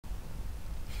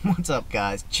What's up,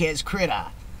 guys? Cheers, Critter.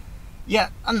 Yeah,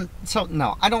 so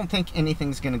no, I don't think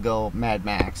anything's gonna go Mad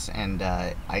Max, and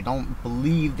I don't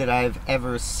believe that I've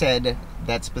ever said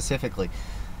that specifically.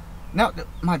 Now,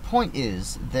 my point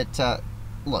is that,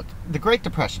 look, the Great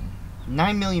Depression,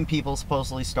 9 million people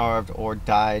supposedly starved or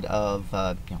died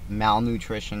of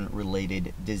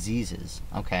malnutrition-related diseases,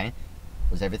 okay?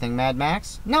 Was everything Mad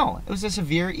Max? No, it was a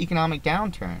severe economic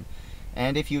downturn.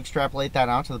 And if you extrapolate that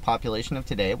out to the population of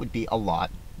today, it would be a lot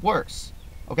worse.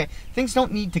 Okay, things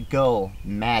don't need to go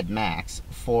Mad Max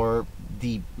for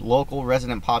the local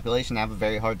resident population to have a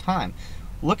very hard time.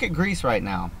 Look at Greece right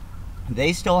now.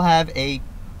 They still have a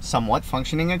somewhat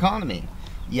functioning economy,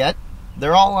 yet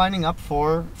they're all lining up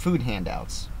for food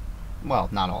handouts. Well,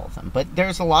 not all of them, but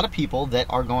there's a lot of people that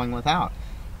are going without.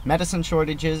 Medicine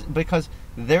shortages because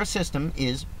their system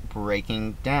is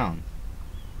breaking down.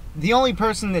 The only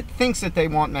person that thinks that they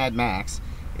want Mad Max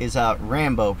is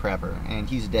Rambo Prepper, and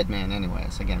he's a dead man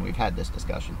anyways. Again, we've had this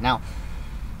discussion. Now,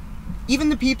 even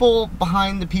the people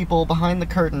behind the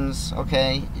curtains,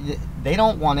 okay, they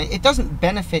don't want it. It doesn't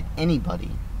benefit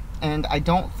anybody. And I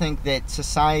don't think that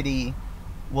society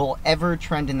will ever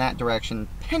trend in that direction,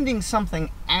 pending something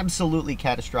absolutely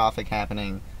catastrophic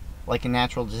happening, like a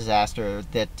natural disaster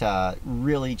that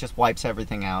really just wipes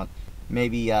everything out.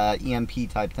 Maybe EMP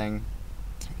type thing.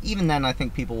 Even then, I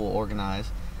think people will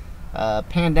organize.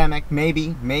 Pandemic,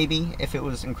 maybe, if it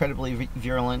was incredibly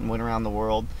virulent and went around the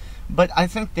world. But I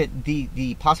think that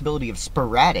the possibility of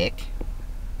sporadic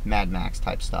Mad Max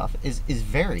type stuff is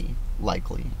very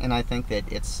likely, and I think that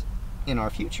it's in our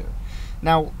future.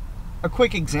 Now, a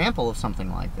quick example of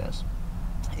something like this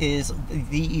is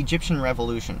the Egyptian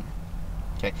Revolution.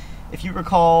 Okay, if you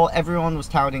recall, everyone was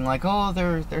touting like, oh,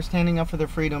 they're standing up for their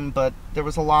freedom, but there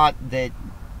was a lot that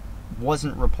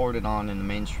wasn't reported on in the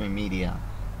mainstream media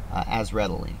as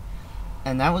readily.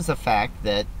 And that was the fact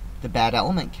that the bad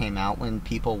element came out when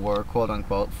people were,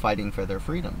 quote-unquote, fighting for their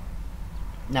freedom.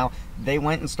 Now, they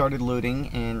went and started looting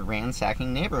and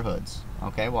ransacking neighborhoods.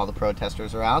 Okay, while the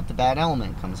protesters are out, the bad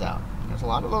element comes out. There's a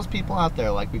lot of those people out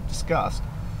there, like we've discussed.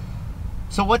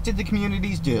 So what did the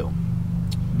communities do?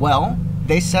 Well,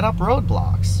 they set up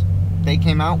roadblocks. They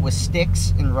came out with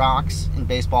sticks and rocks and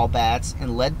baseball bats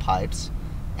and lead pipes,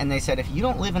 and they said, if you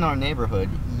don't live in our neighborhood,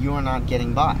 you're not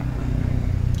getting by.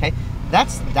 Okay,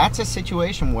 that's a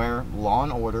situation where law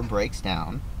and order breaks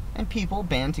down, and people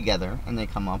band together and they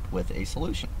come up with a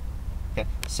solution. Okay,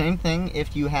 same thing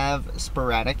if you have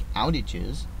sporadic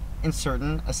outages in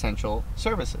certain essential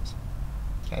services.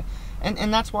 Okay,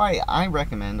 and that's why I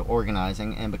recommend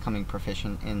organizing and becoming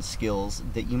proficient in skills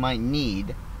that you might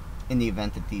need in the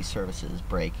event that these services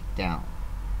break down.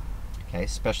 Okay,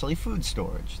 especially food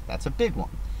storage. That's a big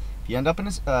one. If you end up in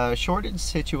a shortage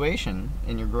situation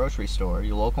in your grocery store,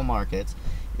 your local markets,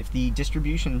 if the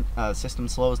distribution system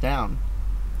slows down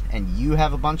and you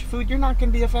have a bunch of food, you're not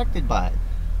going to be affected by it.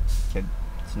 Okay,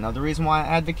 it's another reason why I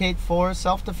advocate for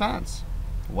self-defense.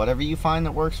 Whatever you find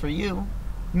that works for you,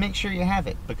 make sure you have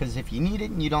it, because if you need it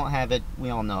and you don't have it,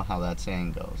 we all know how that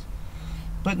saying goes.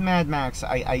 But Mad Max,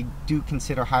 I do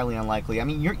consider highly unlikely. I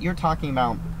mean, you're talking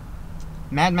about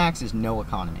Mad Max is no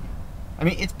economy. I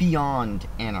mean, it's beyond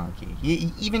anarchy.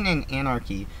 Even in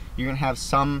anarchy, you're going to have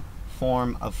some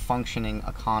form of functioning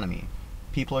economy.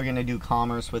 People are going to do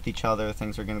commerce with each other.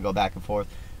 Things are going to go back and forth.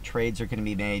 Trades are going to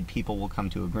be made. People will come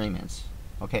to agreements.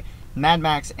 Okay, Mad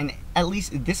Max, and at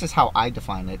least this is how I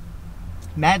define it.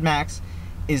 Mad Max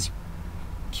is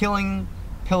killing,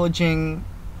 pillaging,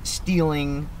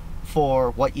 stealing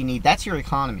for what you need. That's your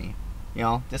economy. You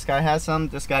know, this guy has some,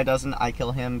 this guy doesn't. I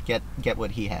kill him, get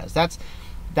what he has.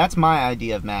 That's my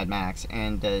idea of Mad Max,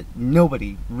 and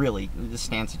nobody really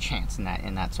stands a chance in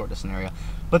that sort of scenario.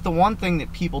 But the one thing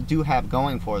that people do have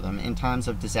going for them in times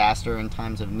of disaster, in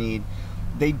times of need,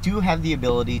 they do have the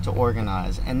ability to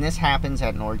organize, and this happens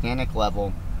at an organic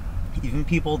level. Even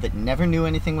people that never knew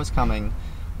anything was coming,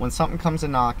 when something comes a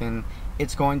knocking,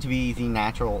 it's going to be the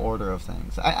natural order of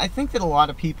things. I think that a lot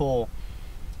of people,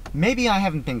 maybe I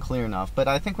haven't been clear enough, but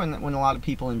I think when a lot of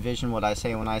people envision what I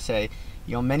say when I say,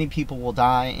 you know, many people will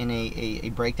die in a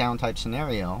breakdown type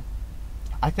scenario,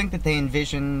 I think that they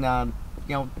envision,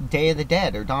 you know, Day of the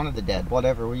Dead or Dawn of the Dead,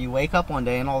 whatever, where you wake up one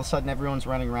day and all of a sudden everyone's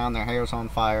running around, their hair's on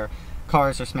fire,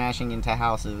 cars are smashing into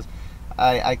houses.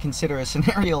 I consider a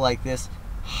scenario like this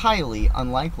highly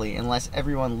unlikely unless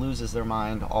everyone loses their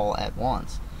mind all at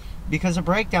once. Because a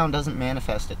breakdown doesn't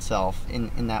manifest itself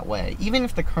in that way. Even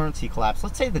if the currency collapsed,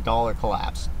 let's say the dollar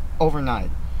collapsed overnight.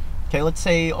 Okay, let's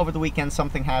say over the weekend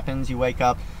something happens, you wake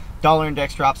up, dollar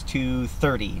index drops to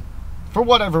 30. For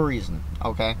whatever reason,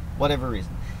 okay? Whatever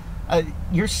reason.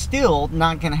 you're still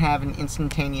not going to have an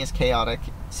instantaneous chaotic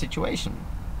situation.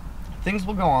 Things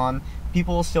will go on,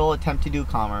 people will still attempt to do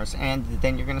commerce, and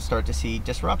then you're going to start to see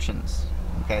disruptions.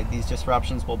 Okay, these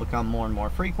disruptions will become more and more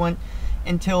frequent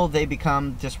until they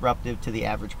become disruptive to the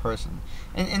average person.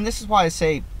 And this is why I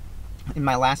say in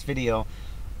my last video,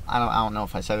 I don't know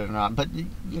if I said it or not, but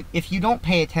if you don't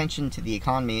pay attention to the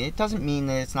economy, it doesn't mean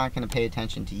that it's not going to pay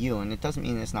attention to you, and it doesn't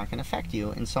mean that it's not going to affect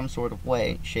you in some sort of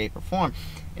way, shape, or form.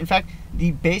 In fact,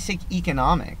 the basic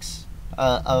economics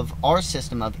of our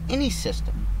system, of any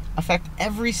system, affect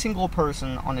every single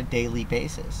person on a daily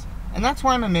basis. And that's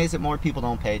why I'm amazed that more people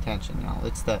don't pay attention. You know,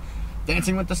 it's the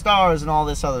Dancing with the Stars and all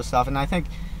this other stuff, and I think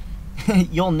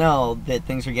you'll know that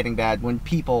things are getting bad when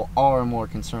people are more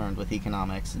concerned with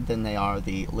economics than they are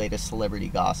the latest celebrity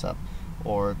gossip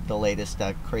or the latest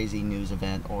crazy news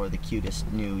event or the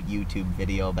cutest new YouTube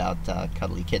video about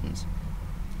cuddly kittens.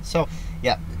 So,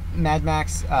 yeah, Mad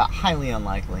Max, highly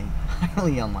unlikely.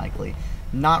 Highly unlikely.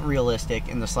 Not realistic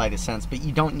in the slightest sense, but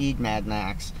you don't need Mad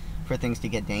Max for things to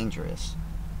get dangerous.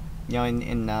 You know,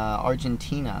 in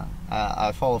Argentina,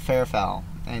 I follow Fairfowl,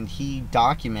 and he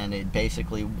documented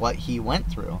basically what he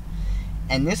went through.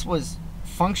 And this was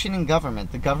functioning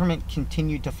government. The government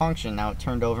continued to function. Now, it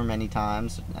turned over many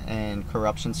times, and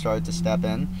corruption started to step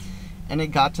in. And it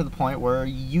got to the point where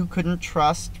you couldn't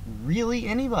trust really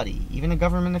anybody, even a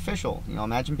government official. You know,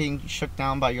 imagine being shook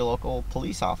down by your local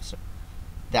police officer.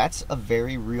 That's a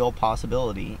very real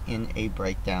possibility in a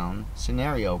breakdown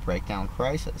scenario, breakdown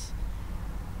crisis.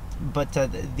 But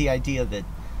the idea that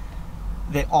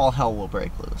all hell will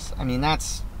break loose, I mean,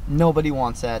 that's, nobody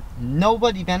wants that.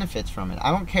 Nobody benefits from it.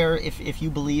 I don't care if you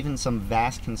believe in some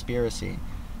vast conspiracy.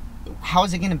 How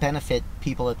is it going to benefit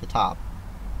people at the top?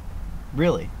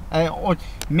 Really? Or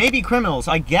maybe criminals,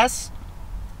 I guess,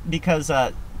 because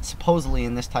supposedly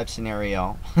in this type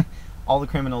scenario, all the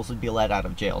criminals would be let out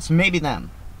of jail. So maybe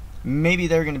them. Maybe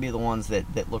they're going to be the ones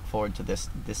that look forward to this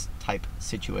type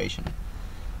situation.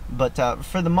 But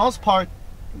for the most part,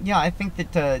 yeah, I think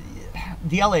that the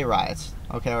LA riots,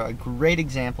 okay, are a great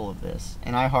example of this,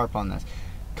 and I harp on this.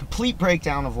 Complete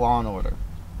breakdown of law and order.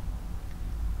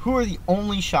 Who are the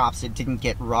only shops that didn't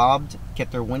get robbed,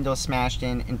 get their windows smashed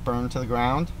in, and burned to the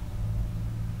ground?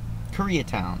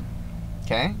 Koreatown.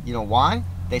 Okay? You know why?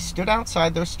 They stood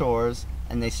outside their stores,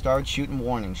 and they started shooting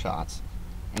warning shots.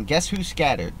 And guess who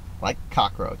scattered? Like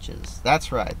cockroaches.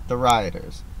 That's right, the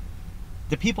rioters.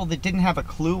 The people that didn't have a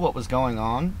clue what was going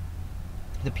on,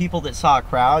 the people that saw a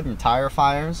crowd and tire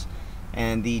fires,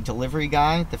 and the delivery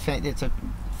guy, it's a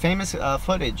famous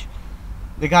footage.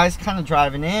 The guy's kind of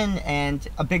driving in, and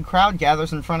a big crowd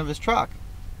gathers in front of his truck.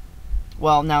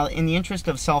 Well, now, in the interest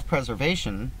of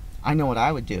self-preservation, I know what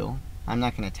I would do. I'm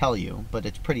not going to tell you, but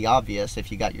it's pretty obvious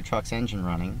if you got your truck's engine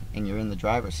running and you're in the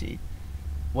driver's seat.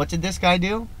 What did this guy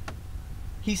do?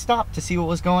 He stopped to see what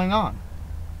was going on.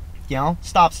 You know,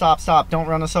 stop, stop, stop, don't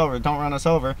run us over, don't run us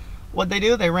over. What'd they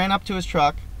do? They ran up to his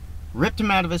truck, ripped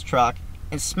him out of his truck,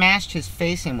 and smashed his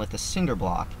face in with a cinder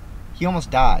block. He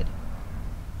almost died.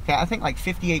 Okay, I think like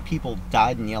 58 people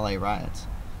died in the LA riots.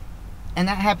 And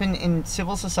that happened in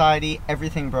civil society,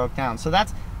 everything broke down. So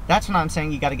that's what I'm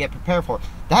saying you got to get prepared for.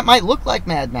 That might look like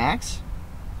Mad Max.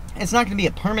 It's not going to be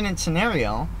a permanent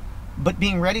scenario, but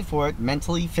being ready for it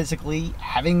mentally, physically,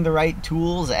 having the right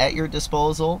tools at your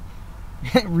disposal,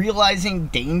 realizing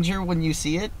danger when you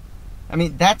see it. I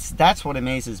mean, that's what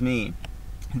amazes me,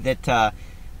 that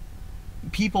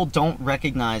people don't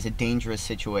recognize a dangerous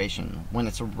situation when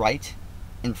it's right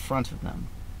in front of them.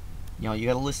 You know, you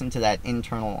got to listen to that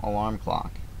internal alarm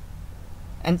clock.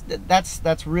 And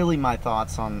that's really my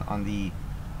thoughts on the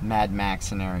Mad Max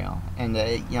scenario. And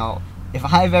you know, if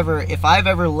I've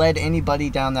ever led anybody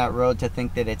down that road to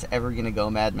think that it's ever going to go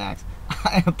Mad Max,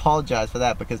 I apologize for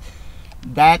that, because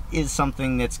that is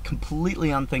something that's completely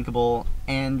unthinkable,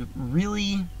 and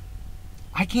really,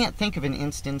 I can't think of an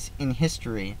instance in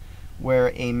history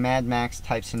where a Mad Max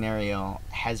type scenario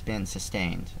has been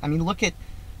sustained. I mean, look at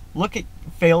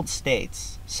failed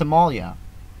states. Somalia.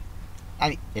 I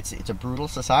mean, it's a brutal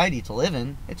society to live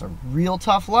in. It's a real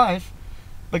tough life.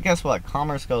 But guess what?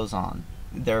 Commerce goes on.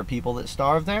 There are people that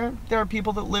starve there. There are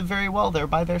people that live very well there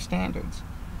by their standards.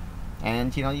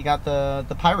 And, you know, you got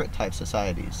the pirate type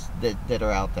societies that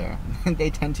are out there.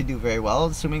 They tend to do very well,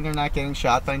 assuming they're not getting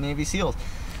shot by Navy SEALs.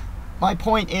 My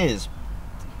point is,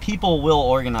 people will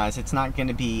organize. It's not going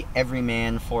to be every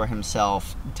man for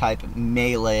himself type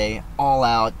melee,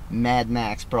 all-out Mad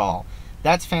Max brawl.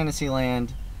 That's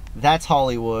Fantasyland. That's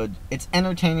Hollywood. It's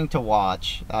entertaining to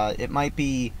watch. It might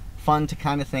be fun to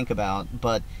kind of think about,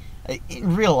 but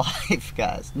in real life,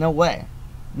 guys, no way.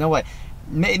 No way.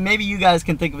 Maybe you guys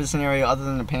can think of a scenario other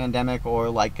than a pandemic or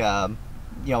like a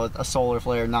solar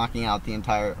flare knocking out the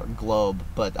entire globe,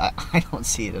 but I don't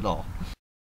see it at all.